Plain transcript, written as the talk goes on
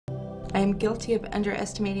I am guilty of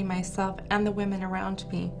underestimating myself and the women around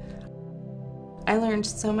me. I learned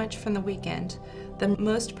so much from the weekend. The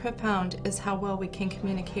most profound is how well we can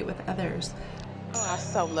communicate with others. Oh, I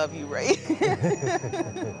so love you, Ray.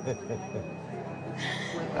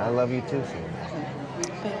 I love you too, Sam.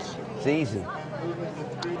 Thank you. It's easy.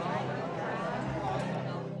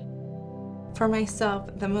 For myself,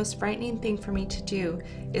 the most frightening thing for me to do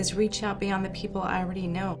is reach out beyond the people I already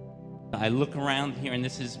know. I look around here, and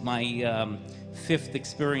this is my fifth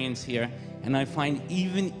experience here, and I find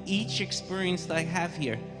even each experience that I have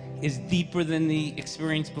here is deeper than the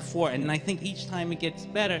experience before. And I think each time it gets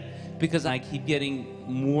better because I keep getting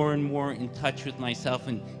more and more in touch with myself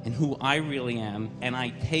and who I really am. And I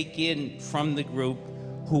take in from the group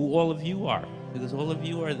who all of you are, because all of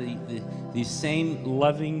you are the same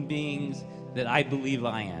loving beings that I believe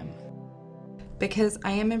I am. Because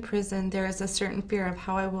I am in prison, there is a certain fear of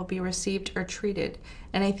how I will be received or treated,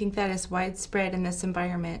 and I think that is widespread in this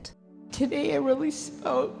environment. Today I really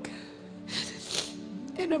spoke,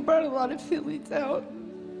 and I brought a lot of feelings out.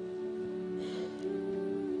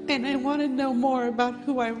 And I want to know more about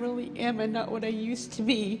who I really am and not what I used to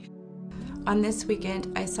be. On this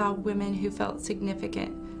weekend, I saw women who felt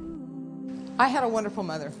significant. I had a wonderful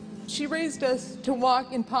mother. She raised us to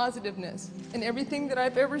walk in positiveness in everything that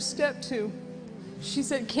I've ever stepped to. She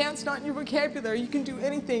said, can't's not in your vocabulary. You can do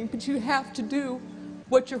anything, but you have to do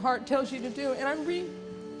what your heart tells you to do. And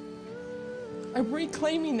I'm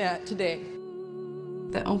reclaiming that today.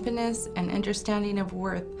 The openness and understanding of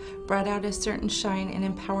worth brought out a certain shine and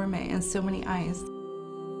empowerment in so many eyes.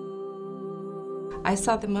 I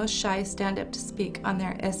saw the most shy stand up to speak on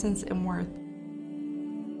their essence and worth.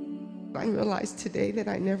 I realized today that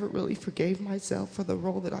I never really forgave myself for the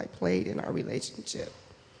role that I played in our relationship.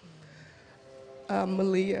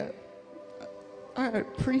 Malia, I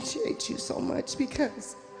appreciate you so much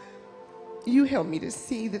because you helped me to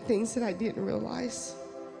see the things that I didn't realize,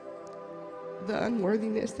 the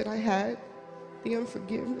unworthiness that I had, the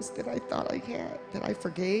unforgiveness that I thought I had, that I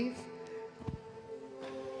forgave.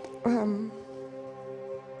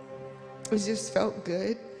 It just felt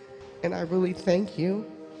good, and I really thank you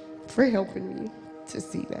for helping me to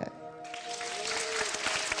see that.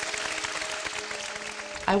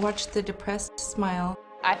 I watched the depressed smile.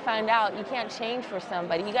 I found out you can't change for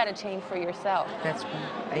somebody, you gotta change for yourself. That's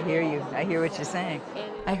right. I hear you. I hear what you're saying.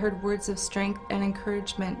 I heard words of strength and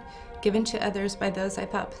encouragement given to others by those I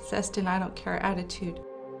thought possessed an I don't care attitude.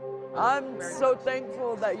 I'm so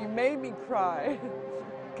thankful that you made me cry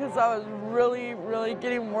because I was really, really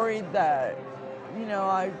getting worried that, you know,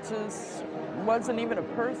 I just wasn't even a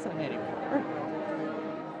person anymore.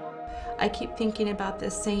 I keep thinking about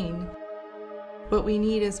this saying, what we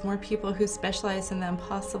need is more people who specialize in the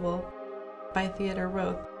impossible, by Theodore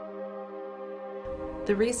Roth.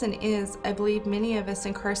 The reason is, I believe many of us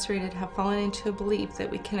incarcerated have fallen into a belief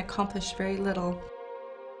that we can accomplish very little.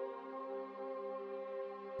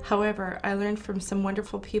 However, I learned from some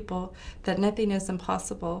wonderful people that nothing is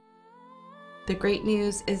impossible. The great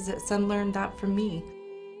news is that some learned that from me.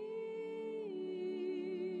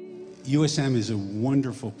 USM is a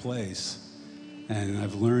wonderful place, and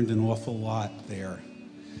I've learned an awful lot there.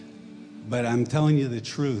 But I'm telling you the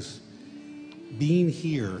truth, being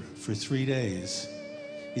here for 3 days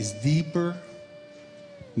is deeper,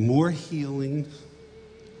 more healing,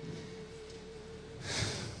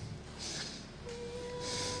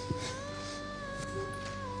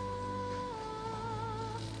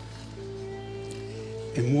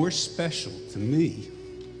 and more special to me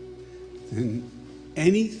than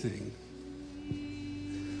anything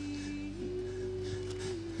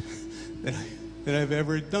that I've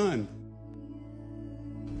ever done.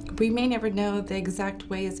 We may never know the exact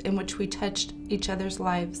ways in which we touched each other's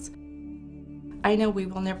lives. I know we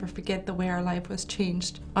will never forget the way our life was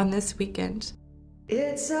changed on this weekend.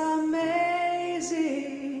 It's amazing,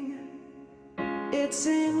 it's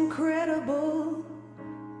incredible,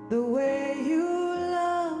 the way you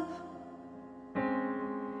love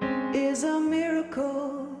is a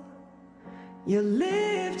miracle. You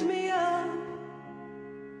lift me up,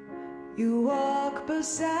 you walk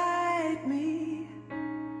beside me.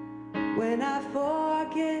 When I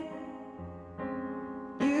forget,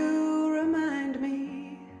 you remind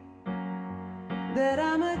me that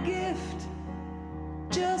I'm a gift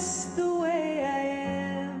just the way I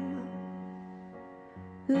am.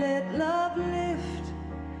 Let love lift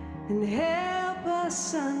and help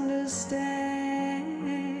us understand.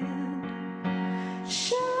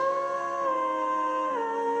 Shine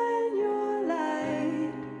your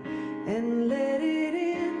light and let it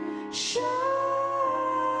in. Shine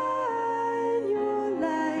your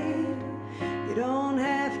light. You don't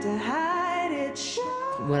have to hide.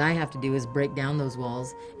 what I have to do is break down those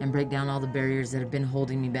walls and break down all the barriers that have been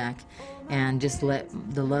holding me back, and just let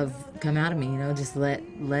the love come out of me, you know, just let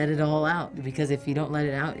it all out, because if you don't let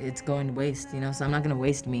it out, it's going to waste, you know. So I'm not going to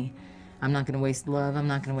waste me. I'm not going to waste love. I'm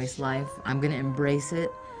not going to waste life. I'm going to embrace it,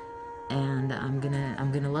 and I'm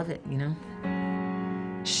going to love it, you know.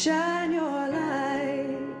 Shine your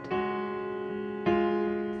light.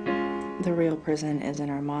 The real prison is in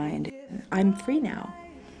our mind. I'm free now.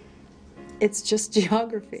 It's just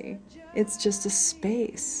geography. It's just a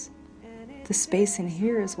space. The space in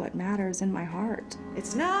here is what matters in my heart.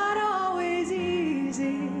 It's not always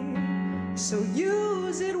easy, so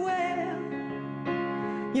use it well.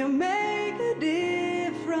 You make a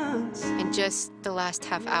difference. In just the last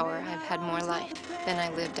half hour, I've had more life than I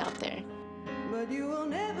lived out there.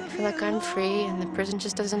 I feel like I'm free, and the prison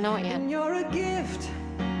just doesn't know it yet. You're a gift,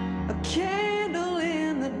 a candle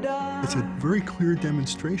in the dark. It's a very clear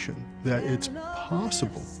demonstration that it's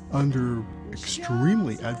possible under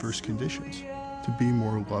extremely adverse conditions to be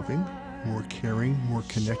more loving, more caring, more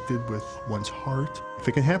connected with one's heart. If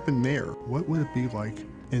it can happen there, what would it be like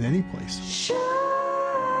in any place?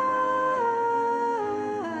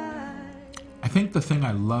 I think the thing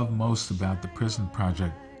I love most about the Prison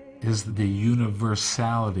Project is the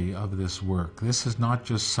universality of this work. This is not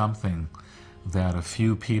just something that a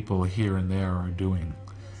few people here and there are doing.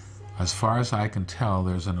 As far as I can tell,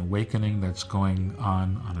 there's an awakening that's going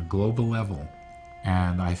on a global level.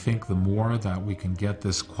 And I think the more that we can get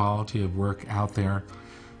this quality of work out there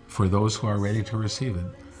for those who are ready to receive it,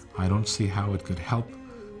 I don't see how it could help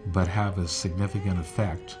but have a significant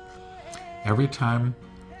effect. Every time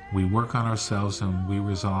we work on ourselves and we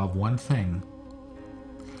resolve one thing,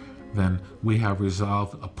 then we have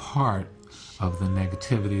resolved a part of the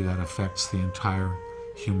negativity that affects the entire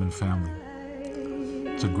human family.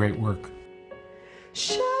 It's a great work.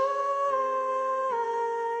 Shine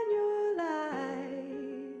your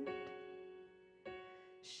light.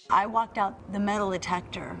 I walked out the metal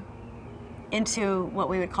detector into what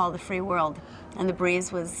we would call the free world, and the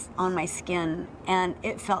breeze was on my skin, and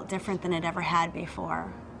it felt different than it ever had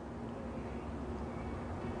before.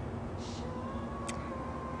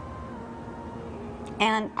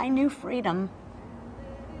 And I knew freedom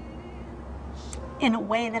in a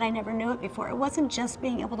way that I never knew it before. It wasn't just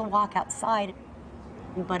being able to walk outside,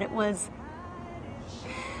 but it was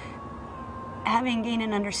having gained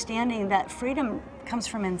an understanding that freedom comes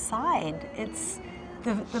from inside. It's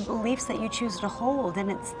the beliefs that you choose to hold,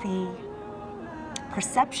 and it's the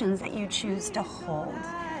perceptions that you choose to hold.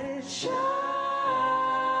 Shine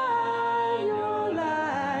your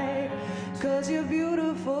light, 'cause you're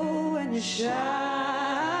beautiful when you shine.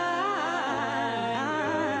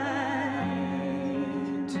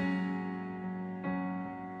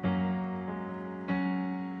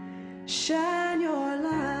 Shine your